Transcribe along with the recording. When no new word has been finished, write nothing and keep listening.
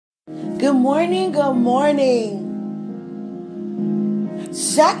Good morning, good morning.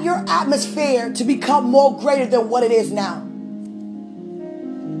 Set your atmosphere to become more greater than what it is now.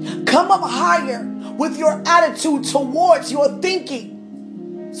 Come up higher with your attitude towards your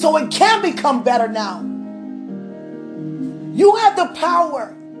thinking so it can become better now. You have the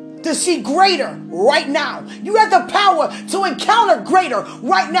power to see greater right now. You have the power to encounter greater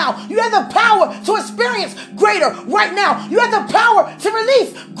right now. You have the power to experience greater right now. You have the power to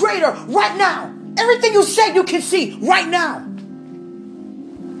release greater right now. Everything you say you can see right now.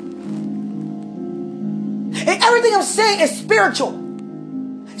 And everything I'm saying is spiritual.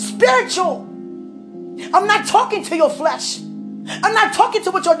 Spiritual. I'm not talking to your flesh. I'm not talking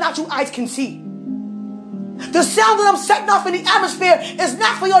to what your natural eyes can see. The sound that I'm setting off in the atmosphere is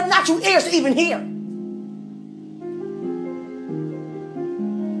not for your natural ears to even hear.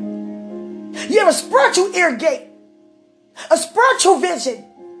 You have a spiritual ear gate, a spiritual vision,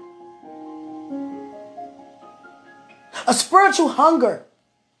 a spiritual hunger.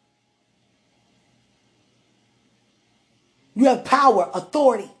 You have power,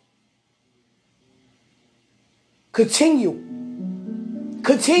 authority. Continue.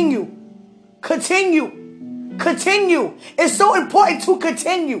 Continue. Continue. Continue. It's so important to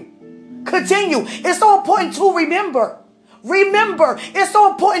continue. Continue. It's so important to remember. Remember. It's so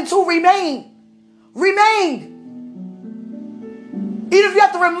important to remain. Remain. Even if you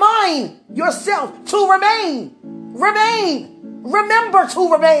have to remind yourself to remain. Remain. Remember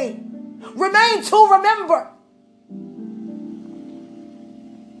to remain. Remain to remember.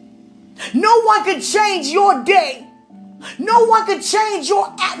 No one can change your day. No one can change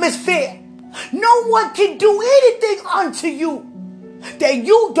your atmosphere. No one can do anything unto you that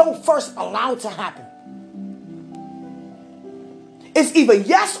you don't first allow to happen. It's either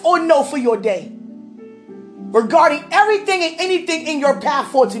yes or no for your day, regarding everything and anything in your path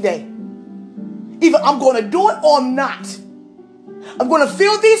for today. Either I'm going to do it or I'm not. I'm going to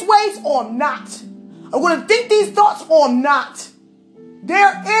feel these ways or I'm not. I'm going to think these thoughts or I'm not.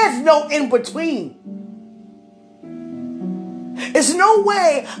 There is no in between. It's no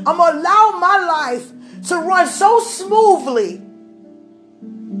way I'm going to allow my life to run so smoothly,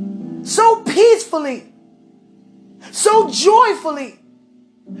 so peacefully, so joyfully,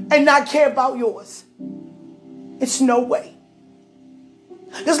 and not care about yours. It's no way.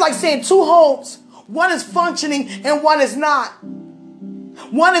 It's like saying two homes, one is functioning and one is not.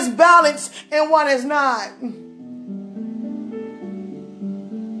 One is balanced and one is not.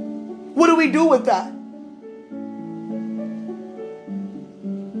 What do we do with that?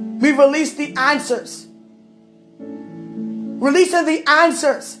 We release the answers. Releasing the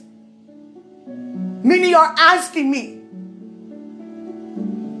answers. Many are asking me.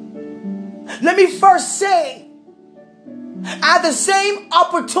 Let me first say, I have the same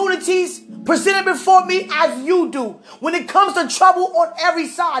opportunities presented before me as you do. When it comes to trouble on every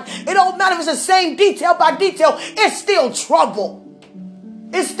side, it don't matter if it's the same detail by detail, it's still trouble.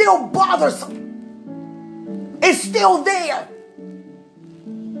 It's still bothersome. It's still there.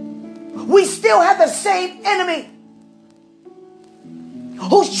 We still have the same enemy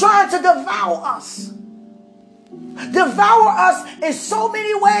who's trying to devour us. Devour us in so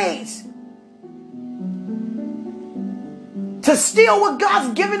many ways. To steal what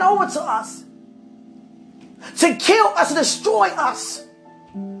God's given over to us. To kill us, to destroy us.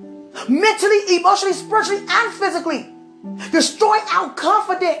 Mentally, emotionally, spiritually, and physically. Destroy our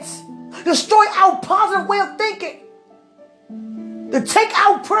confidence. Destroy our positive way of thinking. To take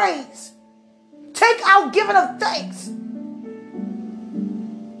our praise. Take our giving of thanks. And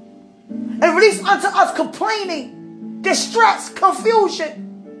release unto us complaining, distress,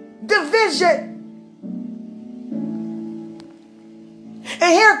 confusion, division.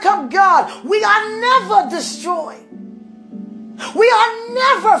 And here comes God. We are never destroyed. We are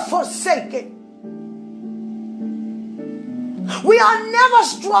never forsaken. We are never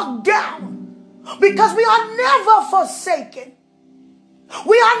struck down because we are never forsaken.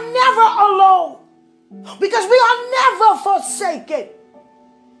 We are never alone because we are never forsaken.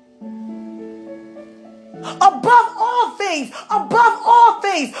 Above all things, above all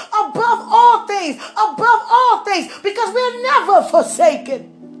things, above all things, above all things, because we are never forsaken.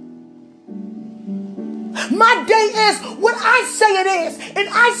 My day is what I say it is, and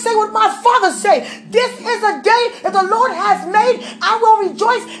I say what my Father say. This is a day that the Lord has made. I will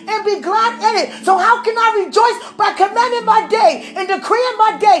rejoice and be glad in it. So how can I rejoice? By commanding my day and decreeing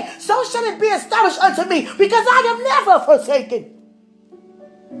my day. So shall it be established unto me, because I am never forsaken.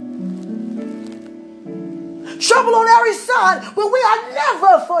 Trouble on every side, but we are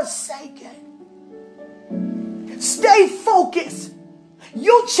never forsaken. Stay focused.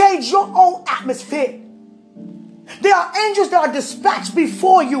 You change your own atmosphere. There are angels that are dispatched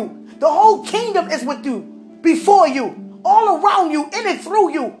before you. The whole kingdom is with you, before you, all around you, in and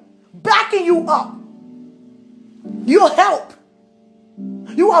through you, backing you up. You'll help.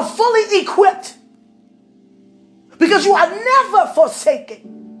 You are fully equipped because you are never forsaken.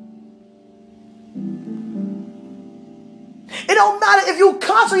 It don't matter if you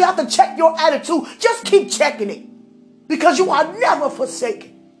constantly have to check your attitude. Just keep checking it because you are never forsaken.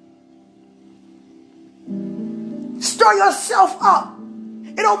 Stir yourself up.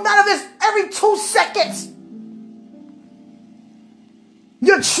 It don't matter if it's every 2 seconds.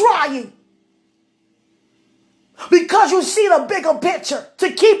 You're trying because you see the bigger picture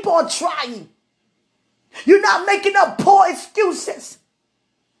to keep on trying. You're not making up poor excuses.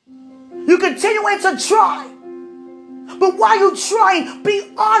 You're continuing to try. But while you're trying,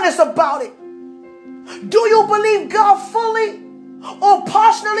 be honest about it. Do you believe God fully or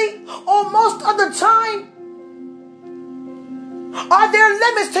partially or most of the time? Are there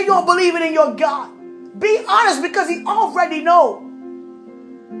limits to your believing in your God? Be honest because He already knows.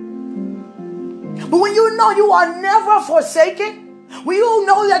 But when you know you are never forsaken, when you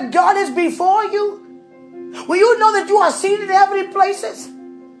know that God is before you, when you know that you are seated in heavenly places,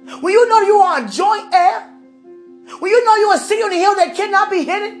 when you know you are a joint heir, when you know you are sitting on the hill that cannot be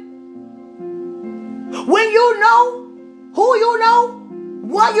hidden, when you know who you know,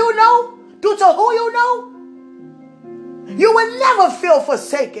 what you know, due to who you know, you will never feel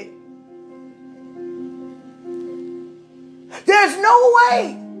forsaken. There's no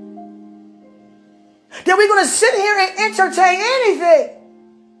way that we're going to sit here and entertain anything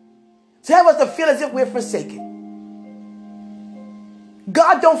to have us to feel as if we're forsaken.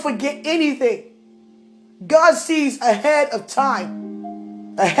 God don't forget anything. God sees ahead of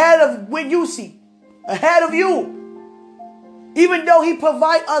time, ahead of when you see, ahead of you. Even though He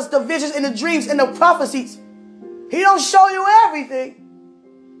provides us the visions and the dreams and the prophecies, He don't show you everything.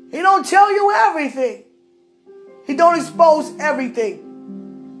 He don't tell you everything. He don't expose everything.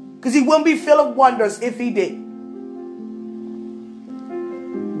 Because He wouldn't be full of wonders if He did.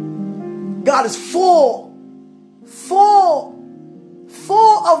 God is full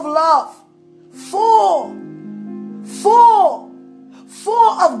of love, full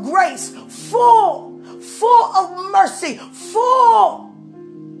of grace, full of mercy, full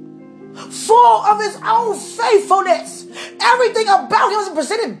of His own faithfulness. Everything about Him is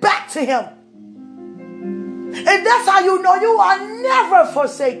presented back to Him. And that's how you know you are never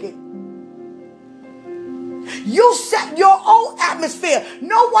forsaken. You set your own atmosphere.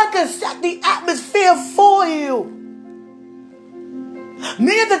 No one can set the atmosphere for you.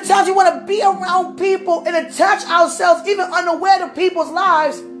 Many of the times we want to be around people and attach ourselves even unaware to people's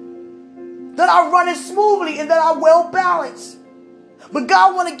lives that are running smoothly and that are well balanced. But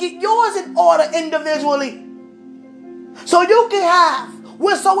God wants to get yours in order individually. So you can have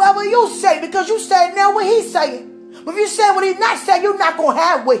whatsoever you say because you say now what He's saying. But if you say what He's not saying, you're not going to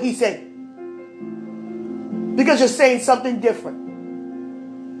have what He's saying. Because you're saying something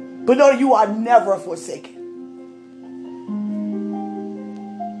different. But no, you are never forsaken.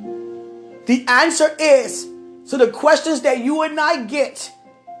 The answer is to the questions that you and I get.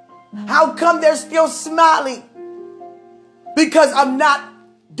 How come they're still smiling? Because I'm not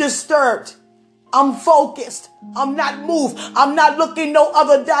disturbed. I'm focused. I'm not moved. I'm not looking no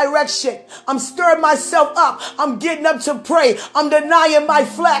other direction. I'm stirring myself up. I'm getting up to pray. I'm denying my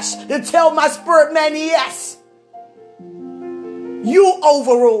flesh to tell my spirit man yes. You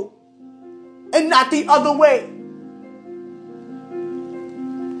overrule and not the other way.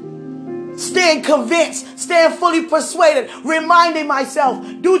 Stand convinced, stand fully persuaded, reminding myself,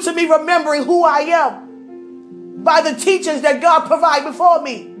 due to me remembering who I am, by the teachings that God provided before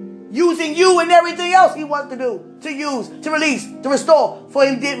me, using you and everything else He wants to do, to use, to release, to restore, for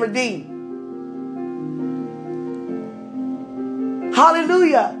He did redeem.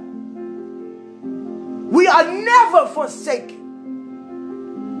 Hallelujah. We are never forsaken.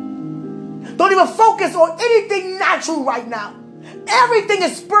 Don't even focus on anything natural right now. Everything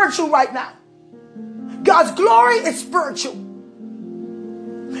is spiritual right now. God's glory is spiritual.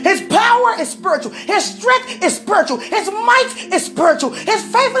 His power is spiritual. His strength is spiritual. His might is spiritual. His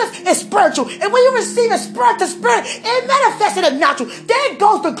faithfulness is spiritual. And when you receive a spirit to spirit, it manifests in the natural. There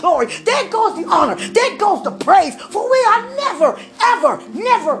goes the glory. There goes the honor. There goes the praise. For we are never, ever,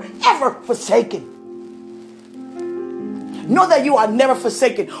 never, ever forsaken. Know that you are never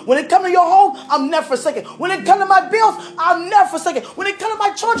forsaken. When it comes to your home, I'm never forsaken. When it comes to my bills, I'm never forsaken. When it comes to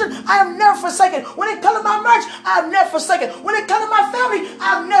my children, I am never forsaken. When it comes to my marriage, I'm never forsaken. When it comes to my family,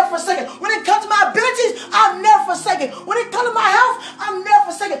 I'm never forsaken. When it comes to my abilities, I'm never forsaken. When it comes to my health, I'm never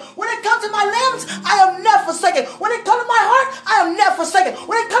forsaken. When it comes to my limbs, I am never forsaken. When it comes to my heart, I am never forsaken.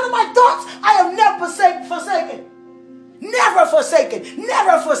 When it comes to my thoughts, I am never forsaken. Never forsaken.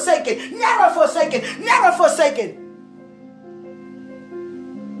 Never forsaken. Never forsaken. Never forsaken.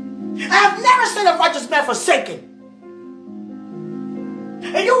 I have never seen a righteous man forsaken.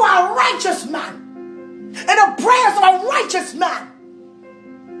 And you are a righteous man. And the prayers of a righteous man,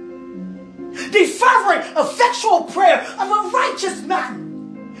 the fervent, effectual prayer of a righteous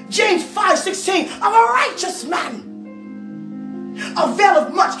man, James 5:16, of a righteous man,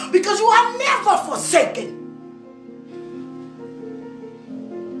 availeth much, because you are never forsaken.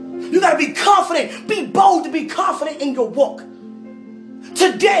 You got to be confident, be bold to be confident in your walk.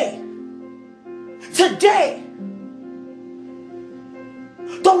 Today,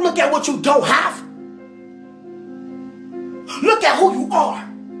 don't look at what you don't have. Look at who you are.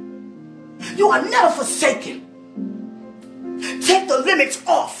 You are never forsaken. Take the limits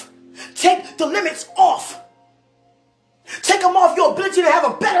off. Take the limits off. Take them off your ability to have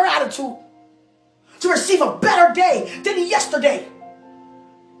a better attitude, to receive a better day than yesterday.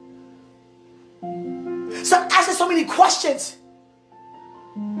 Stop asking so many questions.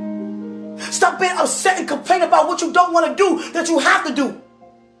 Stop being upset and complaining about what you don't want to do that you have to do.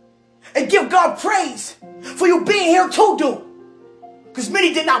 And give God praise for you being here to do. Because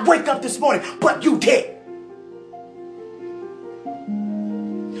many did not wake up this morning, but you did.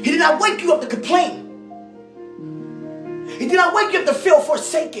 He did not wake you up to complain. He did not wake you up to feel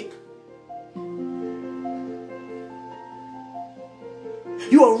forsaken.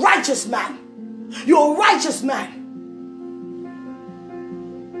 You're a righteous man. You're a righteous man.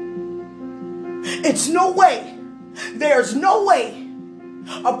 It's no way, there's no way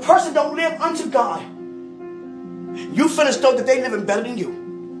a person don't live unto God. You finna know that they living better than you.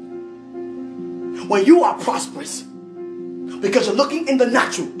 When you are prosperous, because you're looking in the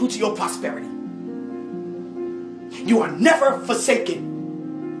natural due to your prosperity. You are never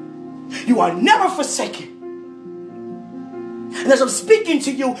forsaken. You are never forsaken. And as I'm speaking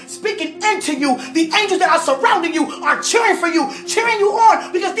to you, speaking into you, the angels that are surrounding you are cheering for you, cheering you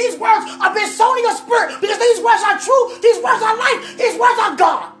on, because these words are being sown in your spirit, because these words are true, these words are life, these words are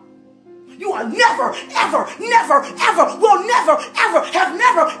God. You are never, ever, never, ever, will never, ever, have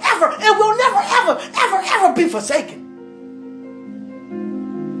never, ever, and will never, ever, ever, ever be forsaken.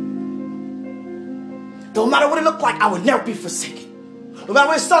 No matter what it looked like, I would never be forsaken. No matter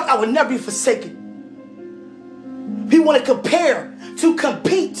what it sucked, I would never be forsaken. People want to compare, to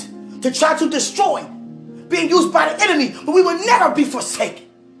compete, to try to destroy, being used by the enemy, but we will never be forsaken.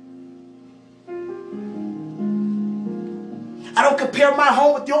 I don't compare my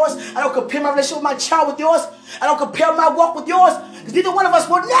home with yours. I don't compare my relationship with my child with yours. I don't compare my walk with yours, because neither one of us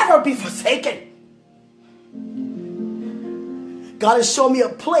will never be forsaken. God has shown me a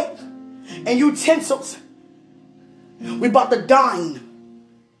plate and utensils. We about to dine.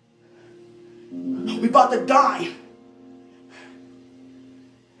 We about to dine.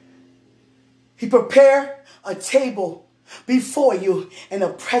 He prepared a table before you in the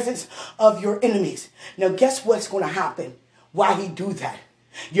presence of your enemies. Now guess what's going to happen? Why he do that?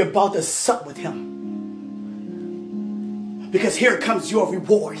 You're about to sup with him. Because here comes your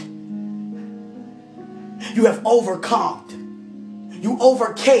reward. You have overcome. You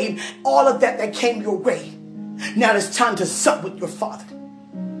overcame all of that came your way. Now it's time to sup with your Father.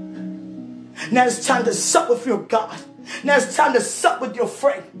 Now it's time to sup with your God. Now it's time to sup with your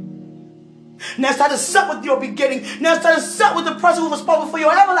friend. Now it's time to sup with your beginning. Now it's time to sup with the person who was responsible for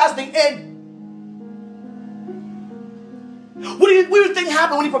your everlasting end. What do you think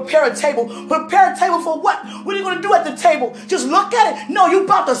happened when you prepare a table? Prepare a table for what? What are you going to do at the table? Just look at it? No, you're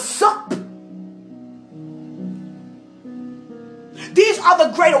about to sup. These are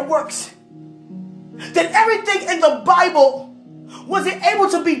the greater works. That everything in the Bible wasn't able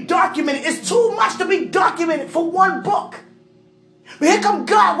to be documented. It's too much to be documented for one book. But here comes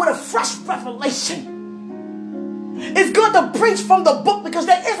God with a fresh revelation. It's good to preach from the book because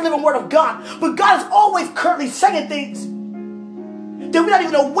there is a living word of God. But God is always currently saying things that we're not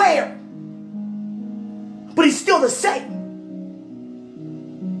even aware. But he's still the same.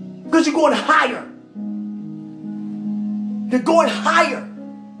 Because you're going higher. You're going higher.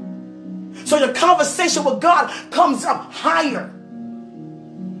 So your conversation with God comes up higher.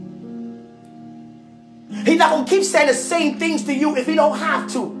 He's not going to keep saying the same things to you if he don't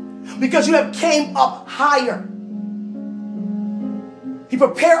have to. Because you have came up higher. He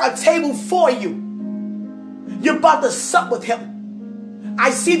prepared a table for you. You're about to sup with him.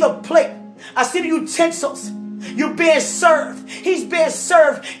 I see the plate. I see the utensils. You're being served. He's being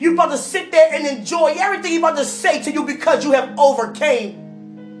served. You're about to sit there and enjoy everything he's about to say to you because you have overcame.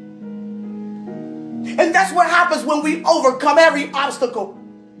 And that's what happens when we overcome every obstacle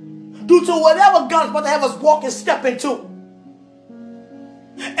due to whatever God's about to have us walk and step into.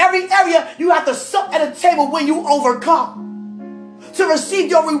 Every area you have to sup at a table when you overcome to receive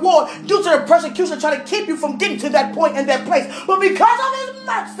your reward due to the persecution trying to keep you from getting to that point and that place. But because of his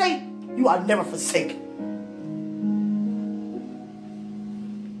mercy, you are never forsaken.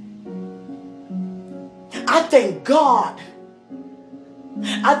 I thank God.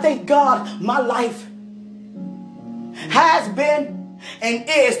 I thank God my life has been and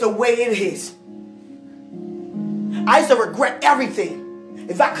is the way it is. I used to regret everything.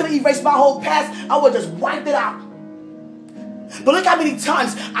 If I could have erased my whole past, I would have just wiped it out. But look how many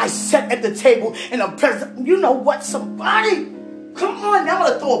times I sat at the table in the presence. You know what? Somebody, come on, now I'm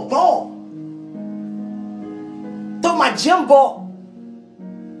going to throw a ball. Throw my gym ball.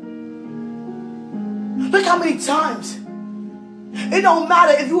 Look how many times. It don't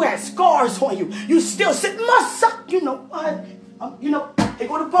matter if you had scars on you. You still sit, must suck. You know what? Here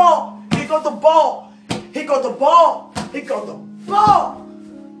go the ball. Here goes the ball. Here goes the ball. Here goes the ball.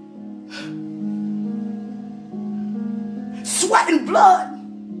 Sweat and blood.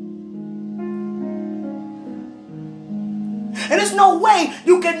 And there's no way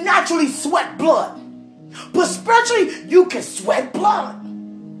you can naturally sweat blood. But spiritually, you can sweat blood.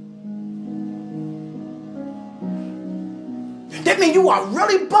 That means you are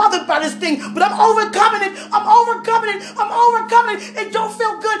really bothered by this thing, but I'm overcoming it. I'm overcoming it. I'm overcoming it. It don't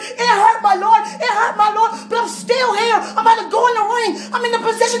feel good. It hurt, my Lord. It hurt, my Lord. But I'm still here. I'm about to go in the ring. I'm in the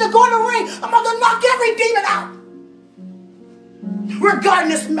position to go in the ring. I'm about to knock every demon out. Regarding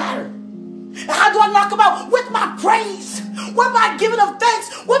this matter. And how do I knock them out? With my praise. With my giving of thanks.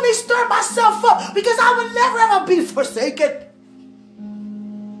 With me stirring myself up. Because I will never ever be forsaken.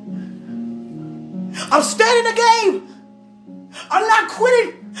 I'm staying in the game. I'm not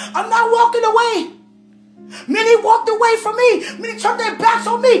quitting. I'm not walking away. Many walked away from me. Many turned their backs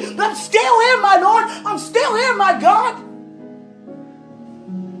on me. But I'm still here, my Lord. I'm still here, my God.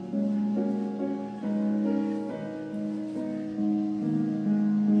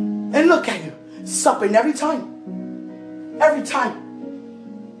 And look at you. Supping every time. Every time.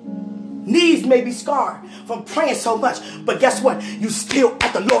 Knees may be scarred from praying so much. But guess what? You still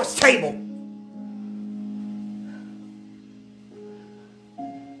at the Lord's table.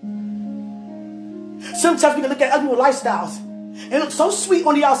 Sometimes we can look at other people's lifestyles and it looks so sweet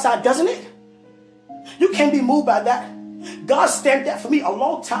on the outside, doesn't it? You can't be moved by that. God stamped that for me a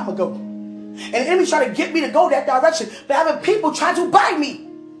long time ago. And the enemy tried to get me to go that direction, but having people trying to buy me.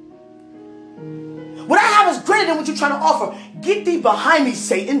 What I have is greater than what you're trying to offer. Get thee behind me,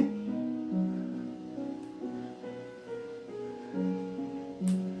 Satan.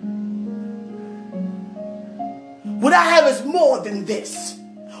 What I have is more than this.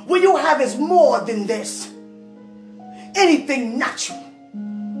 What you have is more than this. Anything natural.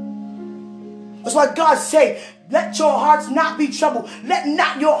 That's why God say, let your hearts not be troubled. Let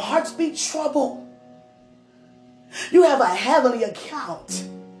not your hearts be troubled. You have a heavenly account.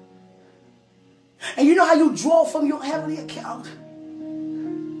 And you know how you draw from your heavenly account?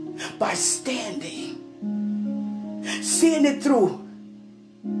 By standing. Seeing it through.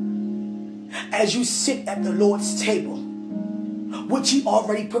 As you sit at the Lord's table. Which he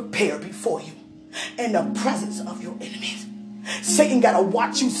already prepared before you. In the presence of your enemies. Satan got to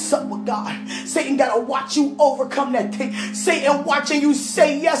watch you sup with God. Satan got to watch you overcome that thing. Satan watching you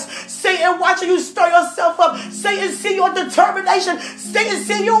say yes. Satan watching you stir yourself up. Satan see your determination. Satan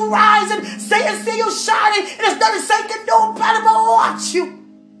see you rising. Satan see you shining. And there's nothing Satan can do better but watch you.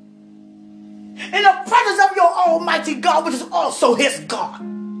 In the presence of your almighty God, which is also his God.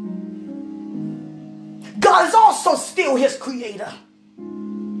 God is also still his creator.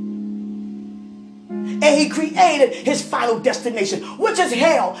 And he created his final destination, which is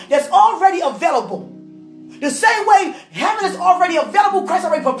hell, that's already available. The same way heaven is already available, Christ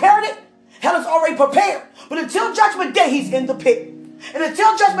already prepared it, hell is already prepared. But until judgment day, he's in the pit. And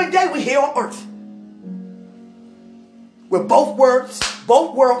until judgment day, we're here on earth. Where both worlds,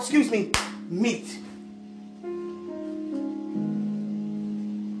 meet.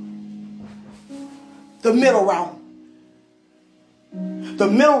 The middle realm. The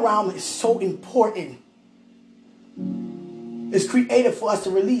middle realm is so important. It's created for us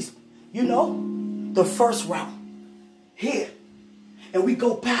to release, the first realm. Here. And we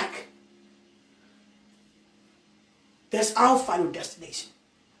go back. That's our final destination.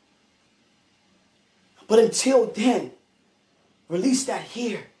 But until then, release that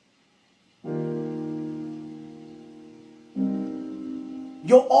here.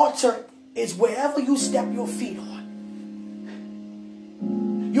 Your altar is wherever you step your feet on.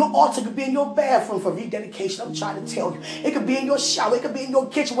 Your altar could be in your bathroom for rededication. I'm trying to tell you. It could be in your shower. It could be in your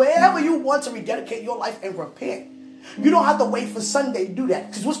kitchen. Wherever you want to rededicate your life and repent. You don't have to wait for Sunday to do that.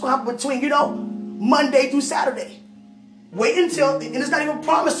 Because what's going to happen between, Monday through Saturday? Wait until, and it's not even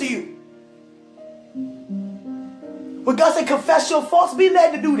promised to you. But God said, confess your faults. Be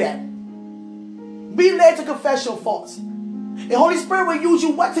led to do that. Be led to confess your faults. And Holy Spirit will use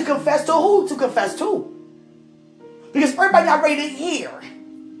you what to confess to, who to confess to. Because everybody not ready to hear.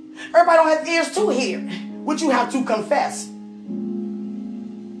 Everybody don't have ears to hear what you have to confess.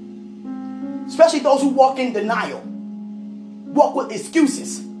 Especially those who walk in denial. Walk with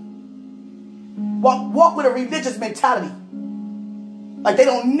excuses. Walk with a religious mentality. Like they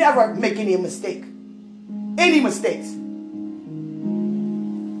don't never make any mistake. Any mistakes.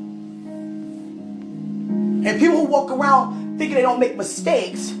 And people who walk around thinking they don't make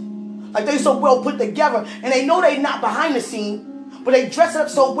mistakes, like they so well put together, and they know they're not behind the scene, but they dress it up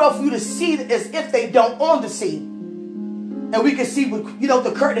so well for you to see it as if they don't on the scene. And we can see,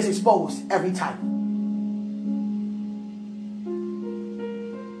 the curtain is exposed every time.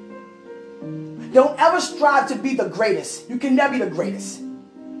 Don't ever strive to be the greatest. You can never be the greatest.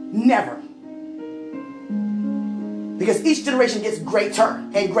 Never. Because each generation gets greater,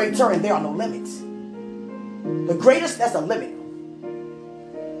 and there are no limits. The greatest, that's a limit.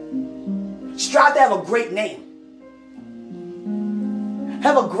 Strive to have a great name.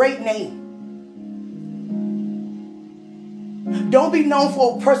 Have a great name. Don't be known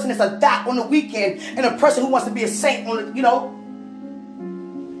for a person that's a thot on the weekend and a person who wants to be a saint on the,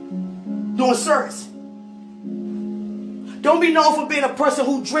 doing service. Don't be known for being a person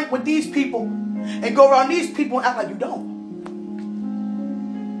who drink with these people and go around these people and act like you don't.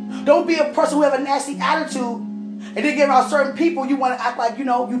 Don't be a person who have a nasty attitude and then get around certain people you want to act like you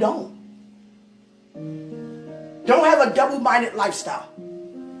don't. Don't have a double-minded lifestyle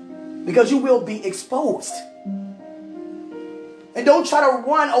because you will be exposed. And don't try to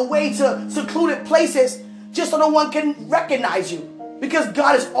run away to secluded places just so no one can recognize you. Because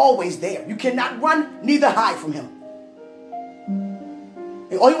God is always there. You cannot run, neither hide from Him.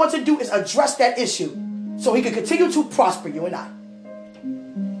 And all you want to do is address that issue so He can continue to prosper you and I.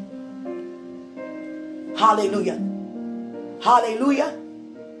 Hallelujah. Hallelujah.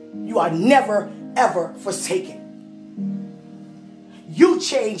 You are never, ever forsaken. You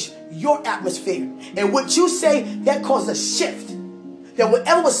change your atmosphere. And what you say, that causes a shift. That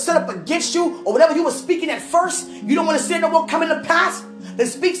whatever was set up against you, or whatever you were speaking at first, you don't want to see it no more come in the past, then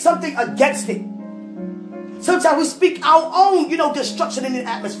speak something against it. Sometimes we speak our own, destruction in the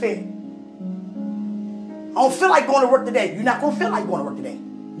atmosphere. I don't feel like going to work today. You're not going to feel like going to work today.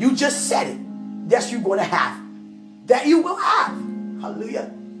 You just said it. That's you're going to have. That you will have.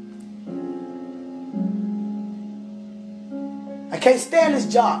 Hallelujah. I can't stand this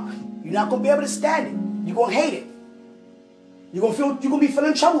job. You're not going to be able to stand it. You're going to hate it. You're going to be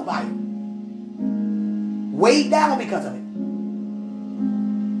feeling troubled by it. Weighed down because of it.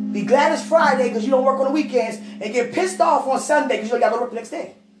 Be glad it's Friday because you don't work on the weekends and get pissed off on Sunday because you don't got to work the next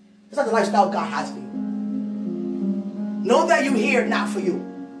day. That's not the lifestyle God has for you. Know that you're here not for you,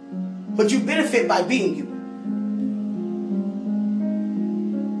 but you benefit by being you.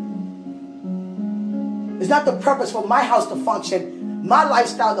 It's not the purpose for my house to function, my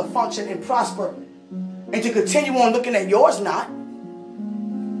lifestyle to function and prosper, and to continue on looking at yours not.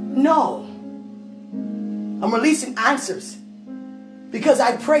 No. I'm releasing answers because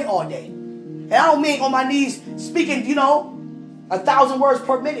I pray all day. And I don't mean on my knees speaking, 1,000 words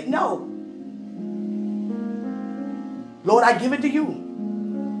per minute. No. Lord, I give it to you.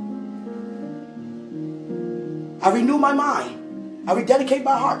 I renew my mind. I rededicate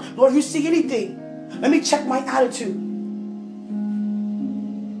my heart. Lord, if you see anything, let me check my attitude.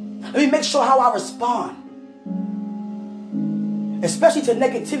 Let me make sure how I respond. Especially to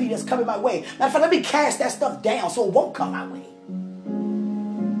negativity that's coming my way. Matter of fact, let me cast that stuff down so it won't come my way.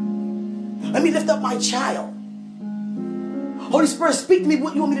 Let me lift up my child. Holy Spirit, speak to me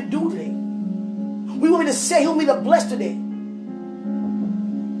what you want me to do today. What you want me to say? You want me to bless today?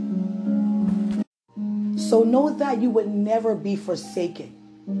 So know that you would never be forsaken.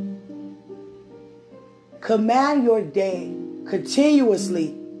 Command your day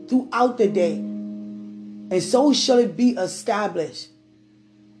continuously throughout the day, and so shall it be established.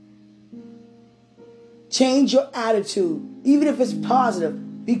 Change your attitude, even if it's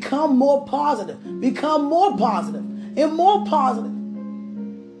positive. Become more positive. Become more positive. and more positive.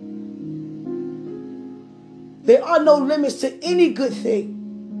 There are no limits to any good thing.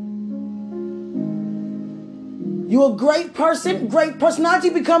 You're a great person, great personality,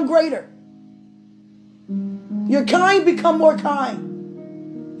 become greater. You're kind, become more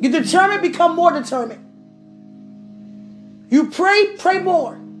kind. You're determined, become more determined. You pray, pray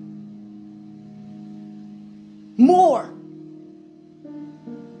more. More.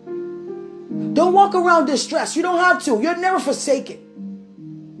 Don't walk around distressed. You don't have to. You're never forsaken.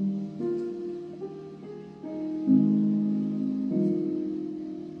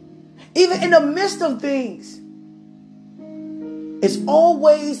 Even in the midst of things, there's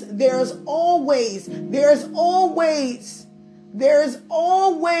always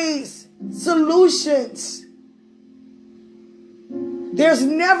solutions. There's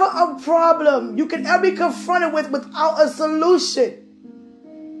never a problem you can ever be confronted with without a solution.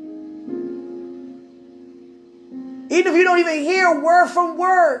 Even if you don't even hear word from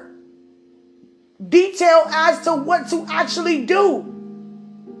word, detail as to what to actually do.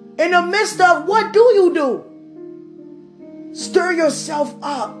 In the midst of, what do you do? Stir yourself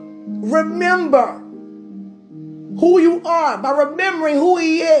up. Remember who you are by remembering who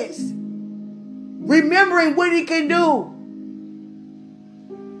he is. Remembering what he can do.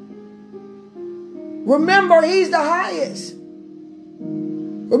 Remember he's the highest.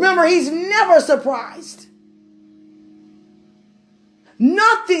 Remember he's never surprised.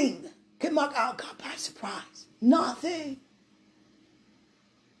 Nothing can knock out God by surprise. Nothing.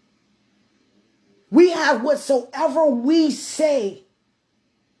 We have whatsoever we say.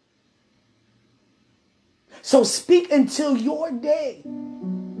 So speak into your day.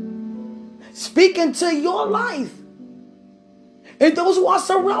 Speak into your life. And those who are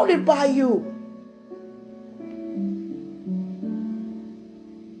surrounded by you.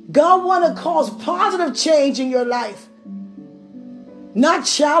 God wants to cause positive change in your life. Not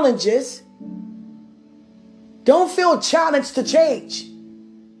challenges. Don't feel challenged to change.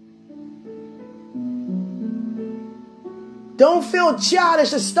 Don't feel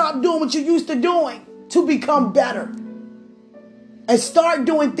challenged to stop doing what you used to doing to become better. And start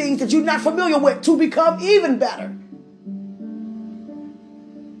doing things that you're not familiar with to become even better.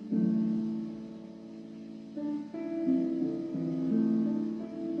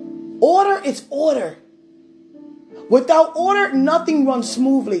 Order is order. Without order, nothing runs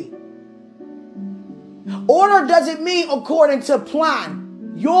smoothly. Order doesn't mean according to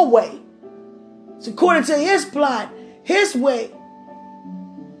plan, your way. It's according to his plan, his way.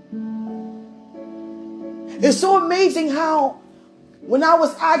 It's so amazing how when I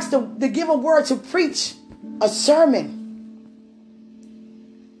was asked to give a word to preach a sermon,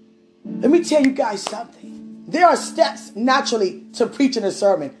 let me tell you guys something. There are steps naturally to preaching a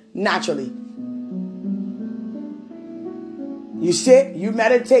sermon. Naturally. You sit, you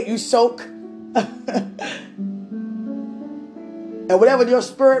meditate, you soak. And whatever your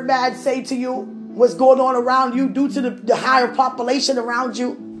spirit man say to you, what's going on around you due to the higher population around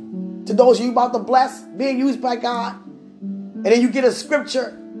you, to those you about to bless, being used by God. And then you get a scripture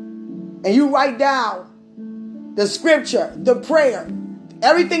and you write down the scripture, the prayer,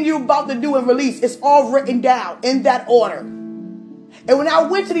 everything you're about to do and release, it's all written down in that order. And when I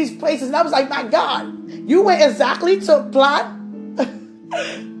went to these places, and I was like, my God, you went exactly to plan?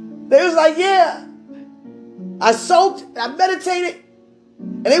 They was like, yeah. I soaked, I meditated,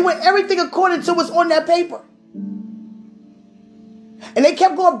 and they went everything according to what's on that paper. And they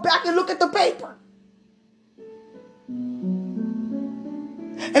kept going back and look at the paper.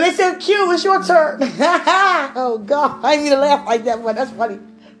 And they said, Q, it's your turn. Oh, God, I didn't mean to laugh like that, but that's funny.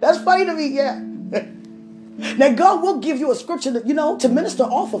 That's funny to me, yeah. Now, God will give you a scripture, to minister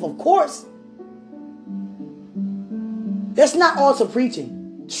off of course. That's not all to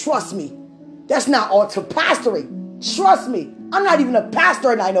preaching. Trust me. That's not all to pastoring. Trust me. I'm not even a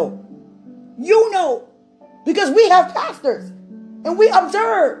pastor and I know. You know. Because we have pastors. And we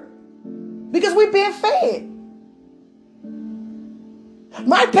observe. Because we're being fed.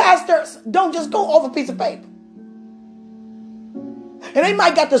 My pastors don't just go off a piece of paper. And they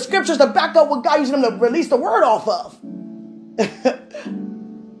might got the scriptures to back up what God using them to release the word off of.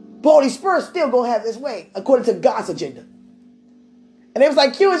 But Holy Spirit still going to have his way according to God's agenda. And it was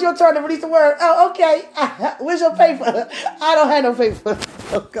like, Q, it's your turn to release the word. Oh, okay. Where's your paper? I don't have no paper.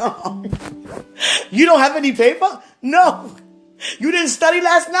 Oh, God. You don't have any paper? No. You didn't study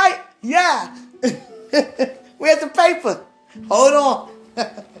last night? Yeah. Where's the paper? Hold on.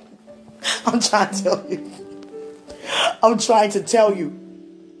 I'm trying to tell you. I'm trying to tell you.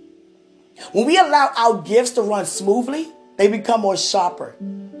 When we allow our gifts to run smoothly, they become more sharper.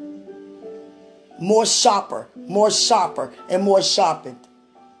 more sharper, and more sharpened.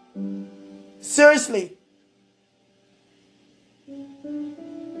 Seriously.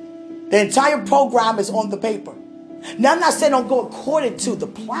 The entire program is on the paper. Now, I'm not saying don't go according to the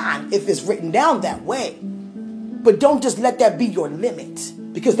plan if it's written down that way. But don't just let that be your limit.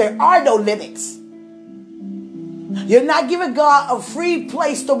 Because there are no limits. You're not giving God a free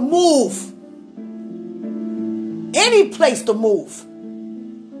place to move. Any place to move.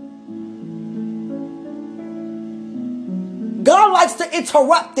 God likes to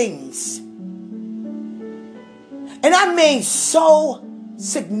interrupt things. And I mean so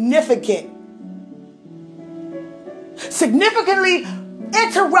significant. Significantly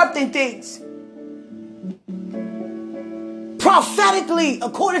interrupting things. Prophetically,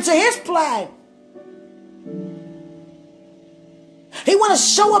 according to his plan. He want to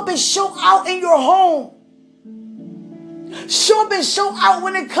show up and show out in your home. Show up and show out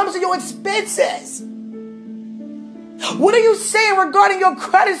when it comes to your expenses. What are you saying regarding your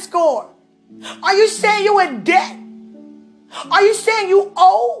credit score? Are you saying you're in debt? Are you saying you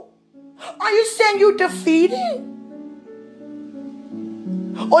owe? Are you saying you defeated?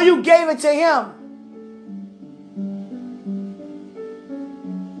 Or you gave it to him?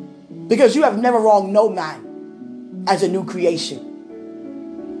 Because you have never wronged no man as a new creation.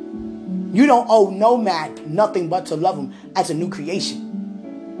 You don't owe no man nothing but to love him as a new creation.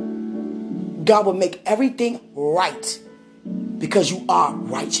 God will make everything right because you are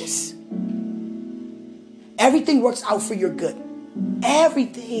righteous. Everything works out for your good.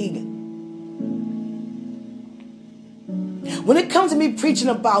 Everything. When it comes to me preaching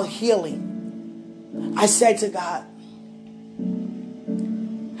about healing, I said to God,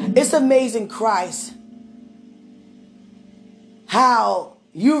 it's amazing, Christ, how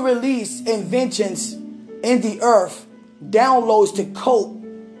you release inventions in the earth, downloads to cope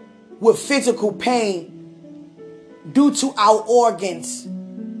with physical pain due to our organs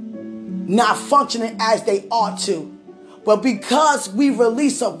not functioning as they ought to. But because we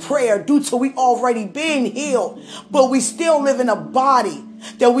release a prayer due to we already being healed, but we still live in a body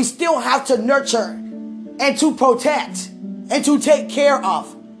that we still have to nurture and to protect and to take care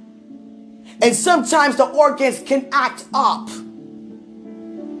of. And sometimes the organs can act up.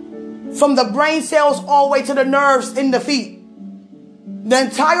 From the brain cells all the way to the nerves in the feet. The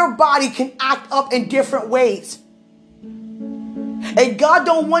entire body can act up in different ways. And God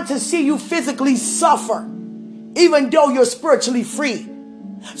don't want to see you physically suffer, even though you're spiritually free.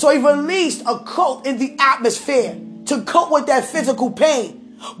 So he released a coat in the atmosphere to cope with that physical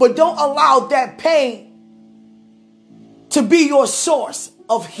pain. But don't allow that pain to be your source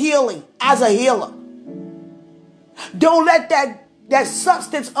of healing as a healer. Don't let that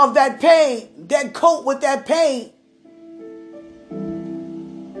substance of that pain, that coat with that pain,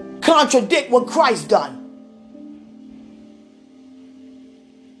 contradict what Christ done.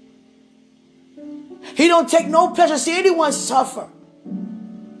 He don't take no pleasure to see anyone suffer.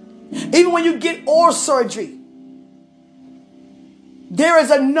 Even when you get oral surgery, there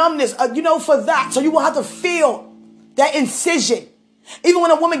is a numbness, for that. So you will have to feel that incision. Even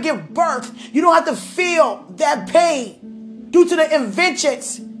when a woman gives birth, you don't have to feel that pain due to the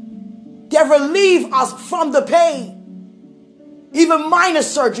inventions that relieve us from the pain. Even minor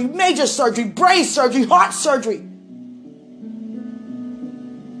surgery, major surgery, brain surgery, heart surgery.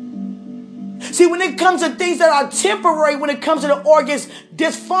 See, when it comes to things that are temporary, when it comes to the organs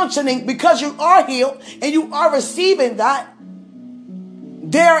dysfunctioning, because you are healed and you are receiving that,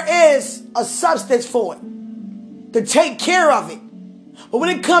 there is a substance for it to take care of it. But when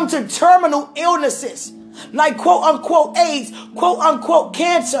it comes to terminal illnesses, like quote unquote AIDS, quote unquote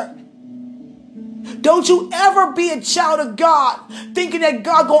cancer, don't you ever be a child of God thinking that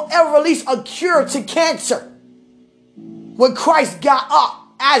God gonna ever release a cure to cancer when Christ got up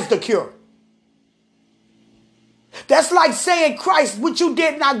as the cure. That's like saying, Christ, what you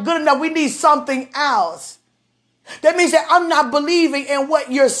did not good enough. We need something else. That means that I'm not believing in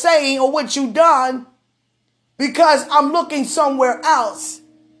what you're saying or what you've done because I'm looking somewhere else.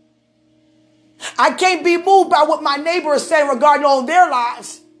 I can't be moved by what my neighbor is saying regarding all their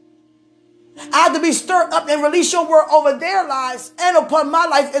lives. I have to be stirred up and release your word over their lives and upon my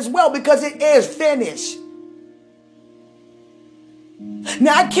life as well because it is finished.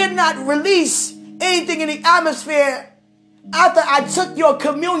 Now, I cannot release anything in the atmosphere after I took your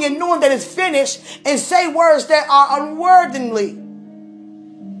communion knowing that it's finished and say words that are unworthily.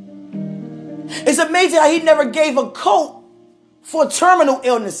 It's amazing how he never gave a coat for terminal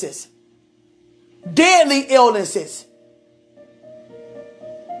illnesses, deadly illnesses.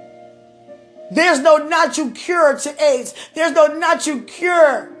 There's no natural cure to AIDS. There's no natural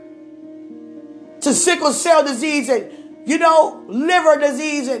cure to sickle cell disease and, liver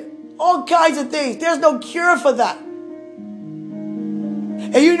disease and all kinds of things. There's no cure for that.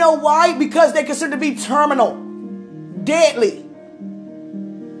 And you know why? Because they're considered to be terminal, deadly.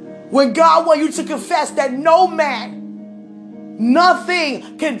 When God wants you to confess that no man,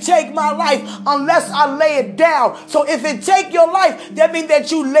 nothing can take my life unless I lay it down. So if it take your life, that means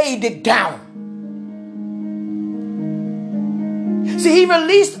that you laid it down. See, he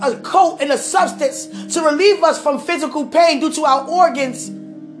released a coat and a substance to relieve us from physical pain due to our organs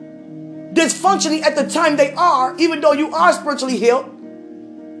dysfunctioning at the time they are, even though you are spiritually healed.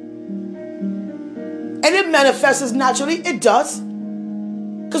 And it manifests naturally. It does.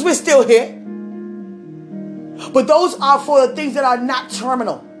 Because we're still here. But those are for the things that are not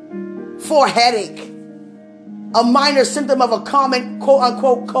terminal. For a headache. A minor symptom of a common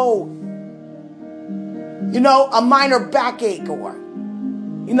quote-unquote cold. A minor backache or,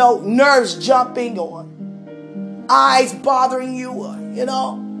 nerves jumping or eyes bothering you or,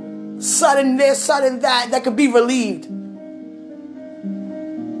 sudden this, sudden that could be relieved.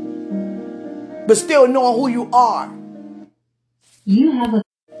 But still knowing who you are.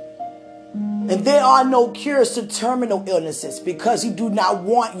 And there are no cures to terminal illnesses because he do not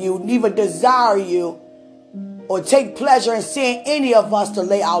want you, neither desire you, or take pleasure in seeing any of us to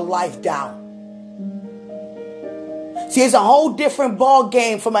lay our life down. See, it's a whole different ball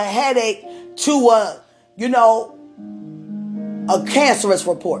game from a headache to a cancerous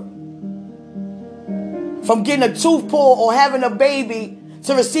report. From getting a tooth pulled or having a baby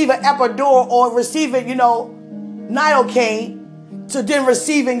to receive an epidural or receiving, Novocaine to then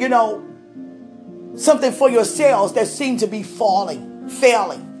receiving, something for your cells that seem to be failing.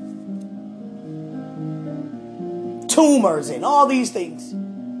 Tumors and all these things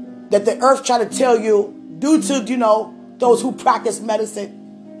that the earth try to tell you due to, those who practice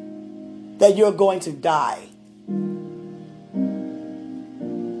medicine that you're going to die.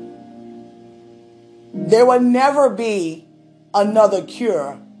 There will never be another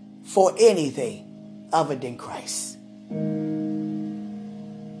cure for anything other than Christ.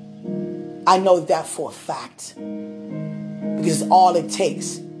 I know that for a fact. Because all it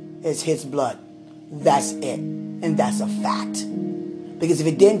takes is his blood. That's it. And that's a fact. Because if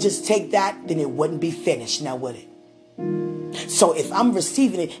it didn't just take that, then it wouldn't be finished, now would it? So if I'm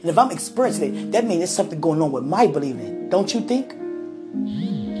receiving it and if I'm experiencing it, that means there's something going on with my believing it. Don't you think?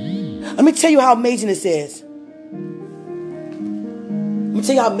 Let me tell you how amazing this is.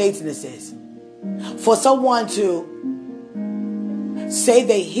 For someone to say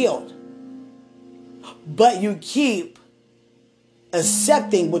they healed, but you keep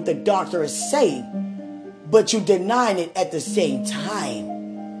accepting what the doctor is saying, but you denying it at the same time.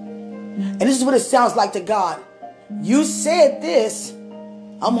 And this is what it sounds like to God. You said this.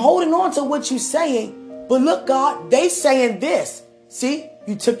 I'm holding on to what you're saying. But look, God, they saying this. See,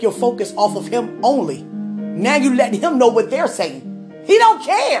 you took your focus off of him only. Now you let him know what they're saying. He don't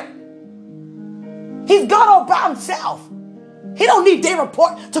care. He's God all by himself. He don't need their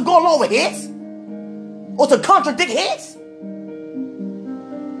report to go along with his or to contradict his.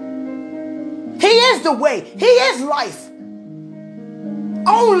 He is the way. He is life.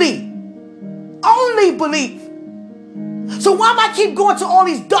 Only believe. So why am I keep going to all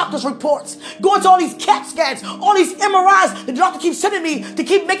these doctor's reports, going to all these CAT scans, all these MRIs that the doctor keeps sending me to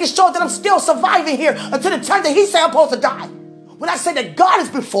keep making sure that I'm still surviving here until the time that he said I'm supposed to die? When I say that God is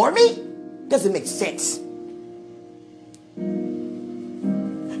before me, doesn't make sense.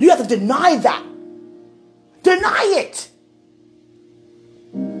 You have to deny that. Deny it.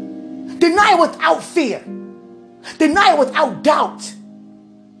 Deny it without fear. Deny it without doubt.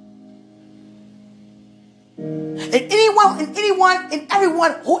 And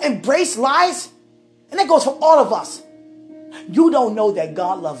everyone who embrace lies, and that goes for all of us, you don't know that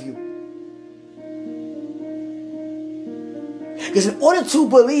God loves you. Because in order to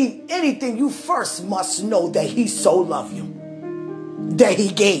believe anything, you first must know that he so loved you, that he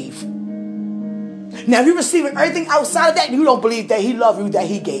gave. Now, if you're receiving everything outside of that, you don't believe that he loved you, that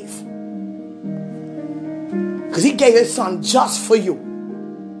he gave. Because he gave his son just for you.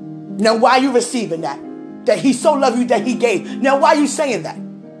 Now, why are you receiving that? That he so loved you that he gave. Now, why are you saying that?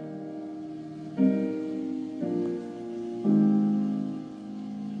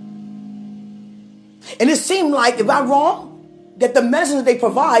 And it seemed like, if I'm wrong, that the medicines they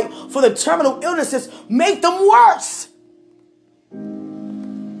provide for the terminal illnesses make them worse.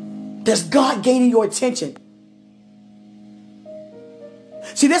 That's God gaining your attention.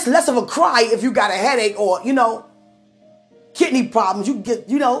 See, that's less of a cry if you got a headache or, kidney problems. You get,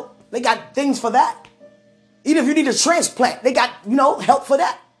 they got things for that. Even if you need a transplant, they got, help for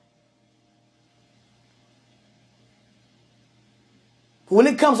that. When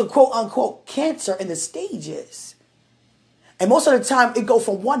it comes to quote unquote cancer in the stages, and most of the time it goes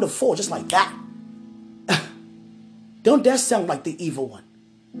from 1 to 4, just like that. Don't that sound like the evil one?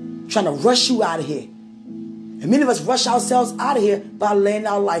 Trying to rush you out of here. And many of us rush ourselves out of here by laying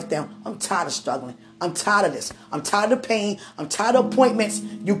our life down. I'm tired of struggling. I'm tired of this. I'm tired of pain. I'm tired of appointments.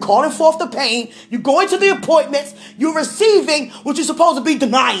 You calling forth the pain. You going to the appointments. You're receiving what you're supposed to be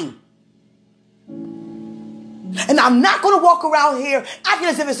denying. And I'm not going to walk around here acting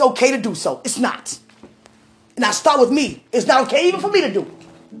as if it's okay to do so. It's not. And I start with me. It's not okay even for me to do.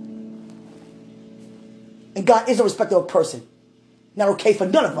 And God is a respecter of person. Not okay for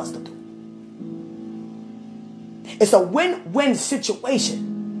none of us to do. It's a win-win situation.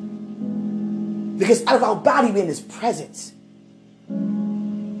 Because out of our body, we're in His presence.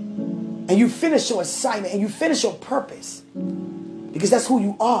 And you finish your assignment and you finish your purpose. Because that's who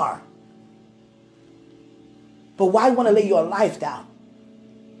you are. But why want to lay your life down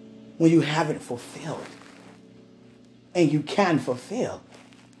when you haven't fulfilled? And you can fulfill.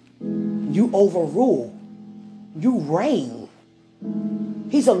 You overrule. You reign.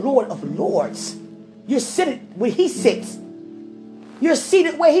 He's a Lord of Lords. You're seated where He sits. You're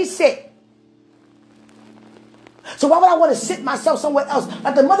seated where He sits. So why would I want to sit myself somewhere else?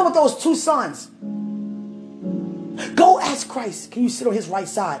 Like the mother with those 2 sons. Go ask Christ, can you sit on His right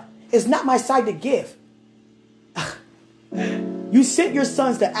side? It's not my side to give. You sent your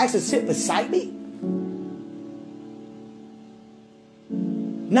sons to ask to sit beside me?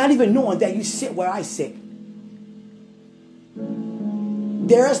 Not even knowing that you sit where I sit.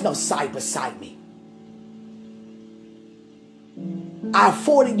 There is no side beside me. I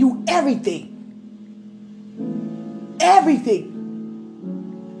afforded you everything.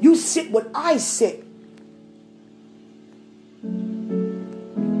 Everything. You sit where I sit.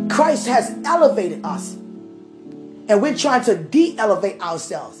 Christ has elevated us. And we're trying to de-elevate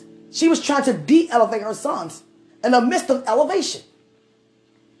ourselves. She was trying to de-elevate her sons in the midst of elevation.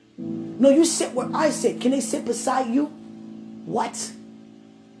 No, you sit where I sit. Can they sit beside you? What?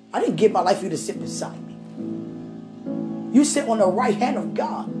 I didn't give my life for you to sit beside me. You sit on the right hand of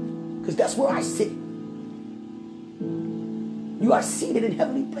God, because that's where I sit. You are seated in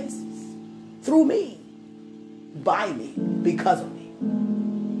heavenly places through me, by me, because of me.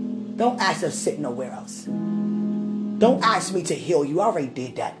 Don't ask us to sit nowhere else. Don't ask me to heal you. I already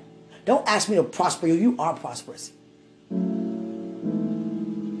did that. Don't ask me to prosper you. You are prosperous.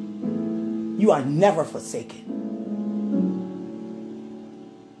 You are never forsaken.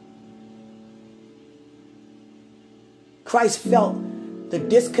 Christ felt the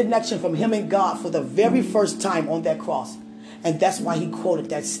disconnection from Him and God for the very first time on that cross. And that's why He quoted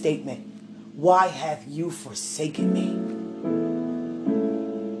that statement. Why have you forsaken me?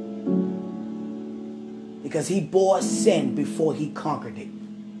 Because He bore sin before He conquered it.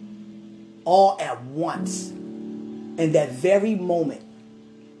 All at once. In that very moment.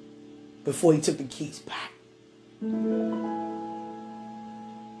 Before He took the keys back.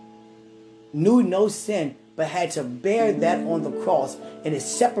 Knew no sin, but had to bear that on the cross. And it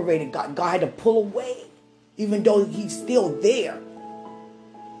separated God. God had to pull away. Even though He's still there.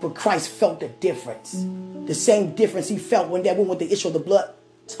 But Christ felt the difference. The same difference He felt when that woman with the issue of the blood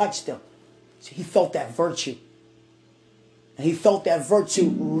touched Him. He felt that virtue. And He felt that virtue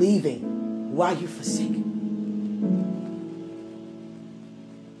leaving. Why are you forsaken?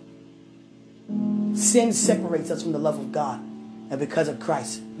 Sin separates us from the love of God. And because of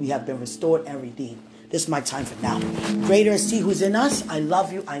Christ, we have been restored and redeemed. This is my time for now. Greater is He who's in us. I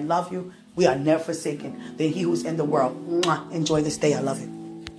love you. I love you. We are never forsaken than he who's in the world. Mwah. Enjoy this day. I love you.